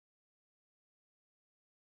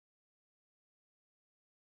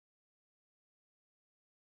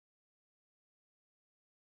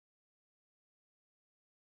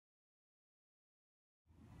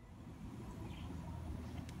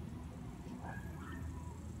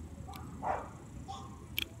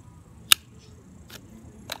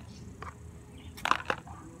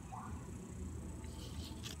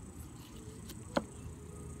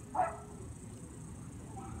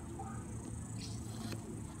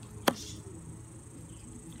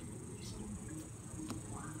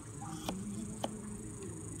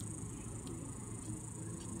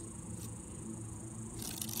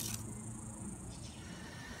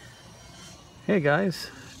Hey guys,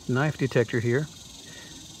 knife detector here.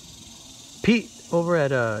 Pete over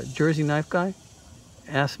at Jersey Knife Guy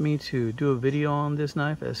asked me to do a video on this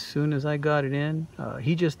knife as soon as I got it in.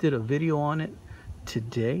 He just did a video on it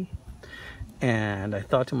today, and I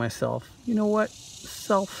thought to myself, you know what,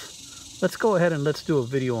 let's go ahead and let's do a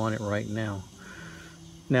video on it right now.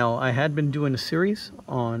 Now, I had been doing a series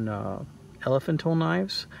on elephant toe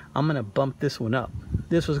knives. I'm gonna bump this one up.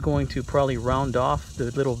 This was going to probably round off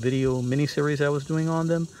the little video mini series I was doing on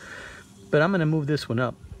them, but I'm gonna move this one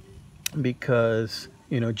up because,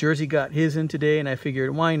 you know, Jersey got his in today, and I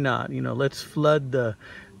figured, why not? You know, let's flood the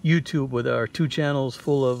YouTube with our 2 channels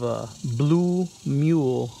full of Blue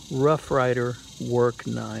Mule Rough Ryder work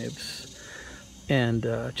knives. And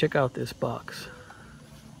check out this box.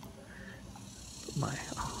 Put my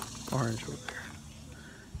orange over there.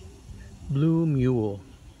 Blue Mule.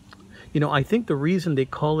 You know, I think the reason they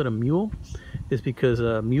call it a mule is because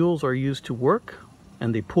mules are used to work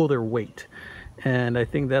and they pull their weight. And I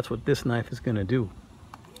think that's what this knife is going to do.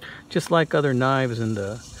 Just like other knives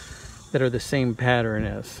that are the same pattern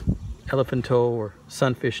as elephant toe or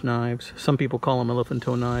sunfish knives. Some people call them elephant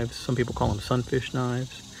toe knives. Some people call them sunfish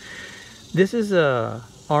knives. This is a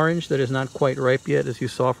orange that is not quite ripe yet. As you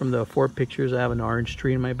saw from the 4 pictures, I have an orange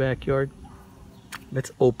tree in my backyard.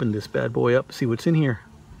 Let's open this bad boy up, see what's in here.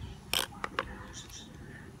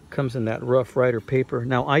 Comes in that Rough Ryder paper.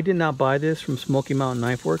 Now, I did not buy this from Smoky Mountain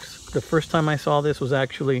Knife Works. The first time I saw this was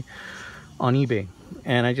actually on eBay,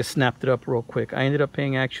 and I just snapped it up real quick. I ended up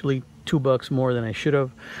paying actually $2 more than I should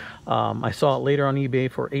have. I saw it later on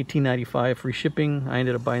eBay for $18.95 free shipping. I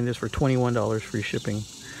ended up buying this for $21 free shipping.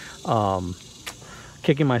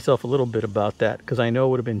 Kicking myself a little bit about that because I know it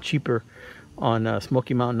would have been cheaper on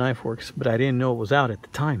Smoky Mountain Knife Works, but I didn't know it was out at the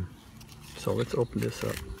time. So let's open this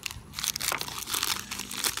up.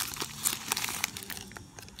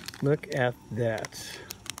 Look at that.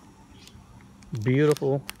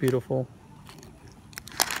 Beautiful, beautiful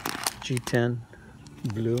G10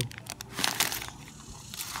 blue.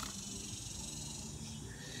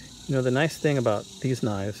 You know, the nice thing about these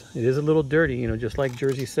knives, it is a little dirty, you know, just like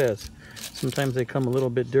Jersey says. Sometimes they come a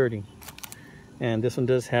little bit dirty. And this one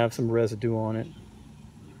does have some residue on it.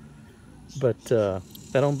 But that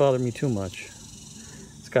don't bother me too much.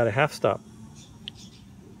 It's got a half stop.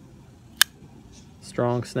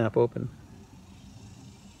 Strong snap open.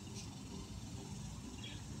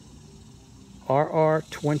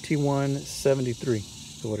 RR2173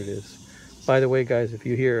 is what it is. By the way, guys, if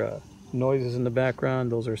you hear noises in the background,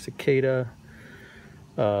 those are cicada.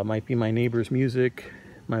 Might be my neighbor's music.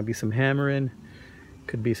 Might be some hammering.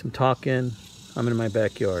 Could be some talking. I'm in my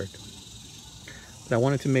backyard. But I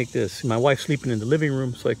wanted to make this. My wife's sleeping in the living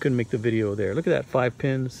room, so I couldn't make the video there. Look at that, 5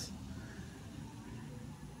 pins.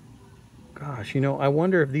 Gosh, you know, I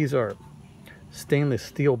wonder if these are stainless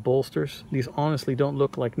steel bolsters. These honestly don't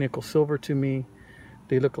look like nickel silver to me.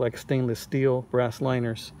 They look like stainless steel brass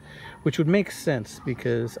liners, which would make sense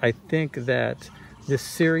because I think that this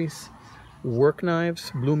series work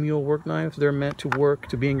knives, Blue Mule work knives, they're meant to work,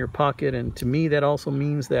 to be in your pocket, and to me that also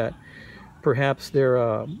means that perhaps they're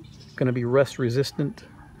going to be rust resistant,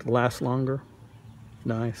 to last longer.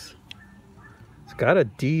 Nice. It's got a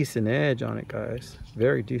decent edge on it, guys.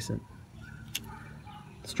 Very decent.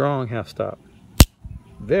 Strong half stop.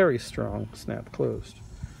 Very strong snap closed.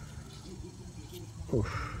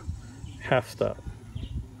 Oof. Half stop.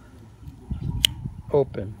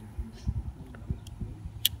 Open.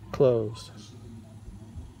 Closed.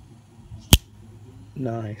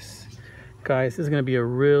 Nice. Guys, this is going to be a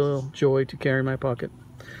real joy to carry in my pocket.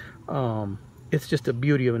 It's just a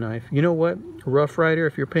beauty of a knife. You know what? Rough Ryder,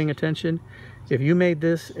 if you're paying attention, if you made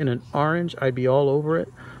this in an orange, I'd be all over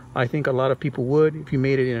it. I think a lot of people would if you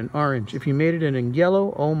made it in an orange. If you made it in a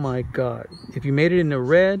yellow, oh my God. If you made it in a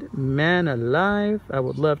red, man alive, I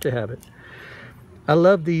would love to have it. I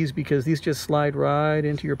love these because these just slide right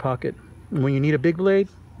into your pocket. And when you need a big blade,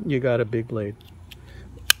 you got a big blade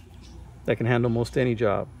that can handle most any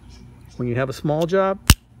job. When you have a small job,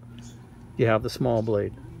 you have the small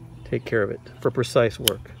blade. Take care of it for precise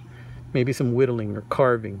work. Maybe some whittling or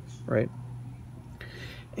carving, right?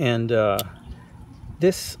 And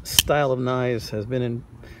this style of knives has been in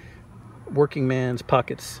working man's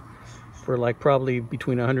pockets for like probably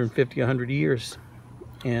between 150 100 years.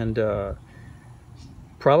 And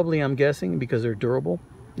probably, I'm guessing, because they're durable,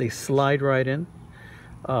 they slide right in.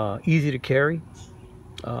 Easy to carry.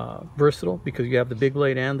 Versatile because you have the big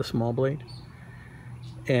blade and the small blade.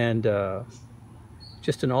 And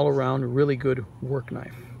just an all-around really good work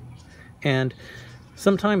knife. And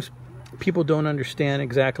sometimes people don't understand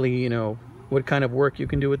exactly, you know, what kind of work you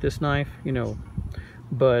can do with this knife, you know,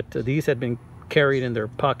 but these had been carried in their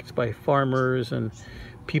pockets by farmers and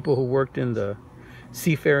people who worked in the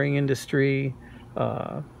seafaring industry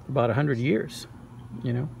about 100 years,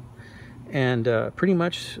 you know. And pretty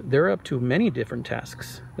much they're up to many different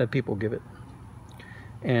tasks that people give it.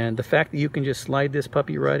 And the fact that you can just slide this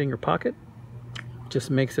puppy right in your pocket just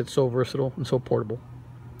makes it so versatile and so portable.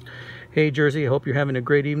 Hey Jersey, I hope you're having a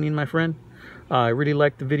great evening, my friend. I really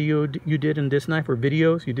liked the video you did in this knife, or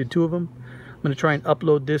videos. You did 2 of them. I'm going to try and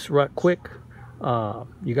upload this right quick.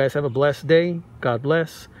 You guys have a blessed day. God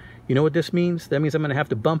bless. You know what this means? That means I'm going to have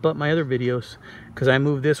to bump up my other videos because I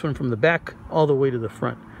moved this one from the back all the way to the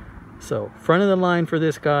front. So front of the line for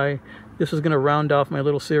this guy. This was going to round off my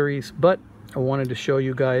little series, but I wanted to show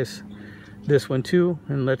you guys this one too.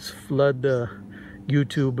 And let's flood the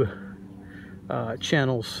YouTube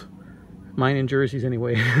channels, mine and Jersey's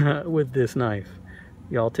anyway, with this knife.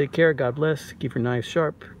 Y'all take care. God bless. Keep your knives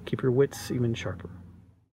sharp. Keep your wits even sharper.